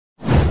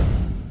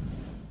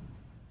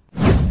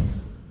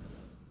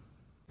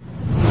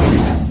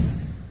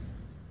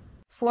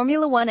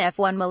Formula 1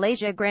 F1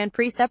 Malaysia Grand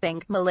Prix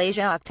Sepang,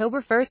 Malaysia October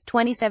 1,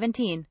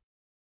 2017.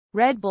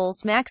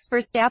 Redbulls Max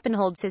Verstappen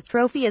holds his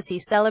trophy as he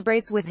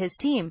celebrates with his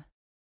team.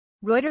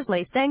 Reuters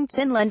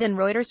in London.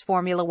 Reuters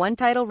Formula 1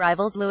 title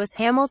rivals Lewis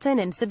Hamilton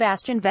and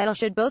Sebastian Vettel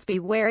should both be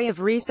wary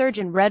of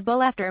resurgent Red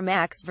Bull after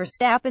Max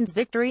Verstappen's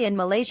victory in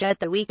Malaysia at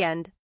the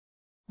weekend.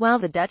 While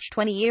the Dutch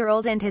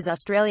 20-year-old and his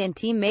Australian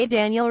teammate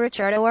Daniel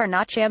Ricciardo are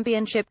not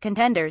championship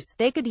contenders,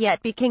 they could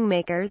yet be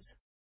kingmakers.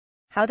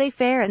 How they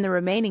fare in the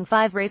remaining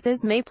 5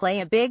 races may play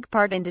a big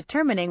part in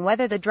determining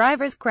whether the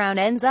driver's crown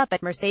ends up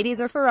at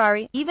Mercedes or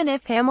Ferrari, even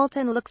if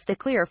Hamilton looks the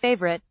clear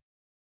favourite.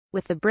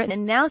 With the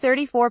Briton now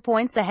 34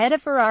 points ahead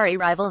of Ferrari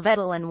rival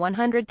Vettel and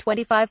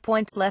 125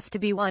 points left to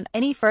be won,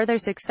 any further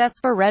success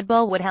for Red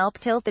Bull would help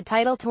tilt the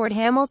title toward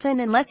Hamilton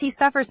unless he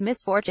suffers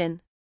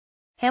misfortune.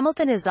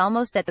 Hamilton is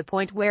almost at the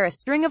point where a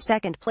string of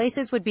second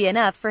places would be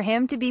enough for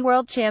him to be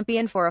world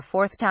champion for a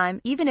 4th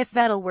time, even if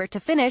Vettel were to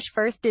finish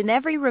first in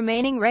every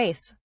remaining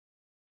race.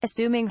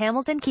 Assuming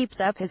Hamilton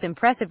keeps up his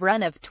impressive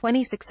run of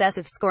 20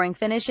 successive scoring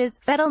finishes,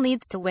 Vettel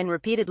needs to win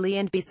repeatedly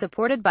and be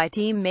supported by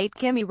teammate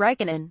Kimi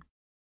Räikkönen.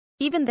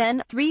 Even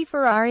then, 3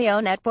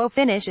 Ferrari-owned Netpo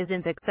finishes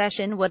in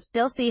succession would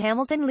still see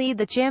Hamilton lead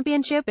the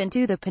championship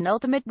into the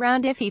penultimate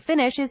round if he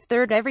finishes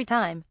 3rd every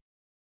time.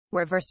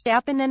 Were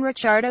Verstappen and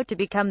Ricciardo to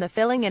become the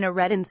filling in a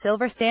red and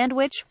silver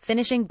sandwich,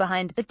 finishing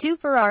behind the 2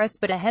 Ferraris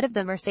but ahead of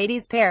the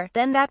Mercedes pair,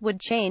 then that would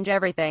change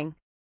everything.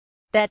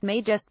 That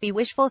may just be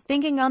wishful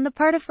thinking on the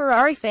part of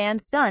Ferrari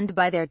fans stunned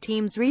by their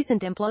team's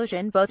recent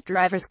implosion, both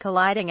drivers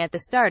colliding at the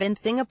start in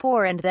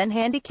Singapore and then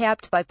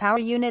handicapped by power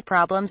unit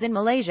problems in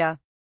Malaysia.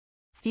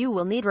 Few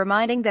will need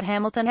reminding that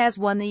Hamilton has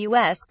won the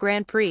US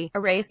Grand Prix,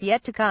 a race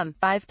yet to come,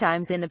 5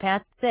 times in the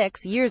past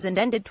 6 years and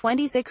ended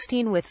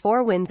 2016 with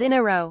 4 wins in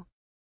a row.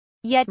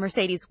 Yet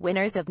Mercedes,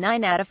 winners of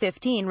 9 out of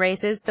 15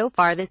 races so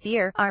far this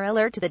year, are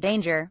alert to the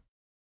danger.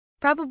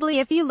 Probably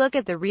if you look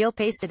at the real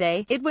pace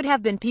today, it would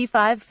have been P5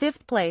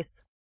 5th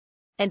place.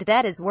 And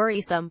that is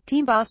worrisome,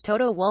 team boss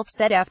Toto Wolff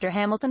said after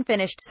Hamilton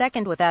finished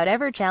 2nd without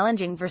ever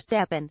challenging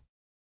Verstappen.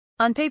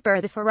 On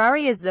paper the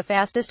Ferrari is the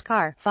fastest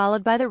car,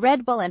 followed by the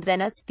Red Bull and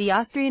then us, the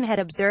Austrian had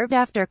observed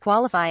after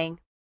qualifying.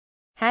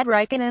 Had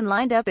Räikkönen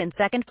lined up in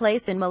 2nd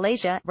place in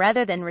Malaysia,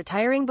 rather than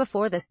retiring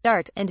before the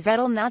start, and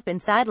Vettel not been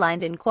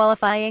sidelined in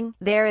qualifying,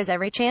 there is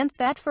every chance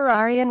that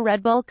Ferrari and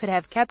Red Bull could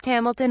have kept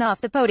Hamilton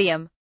off the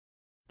podium.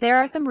 There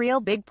are some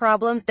real big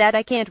problems that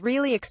I can't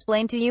really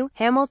explain to you,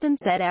 Hamilton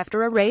said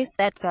after a race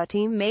that saw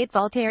teammate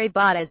Valtteri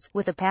Bottas,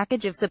 with a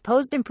package of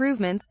supposed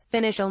improvements,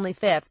 finish only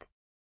 5th.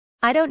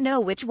 I don't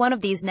know which one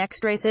of these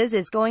next races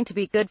is going to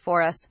be good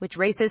for us, which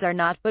races are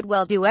not, but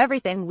we'll do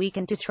everything we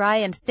can to try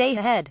and stay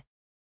ahead.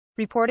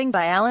 Reporting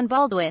by Alan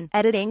Baldwin,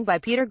 editing by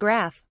Peter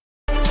Graff.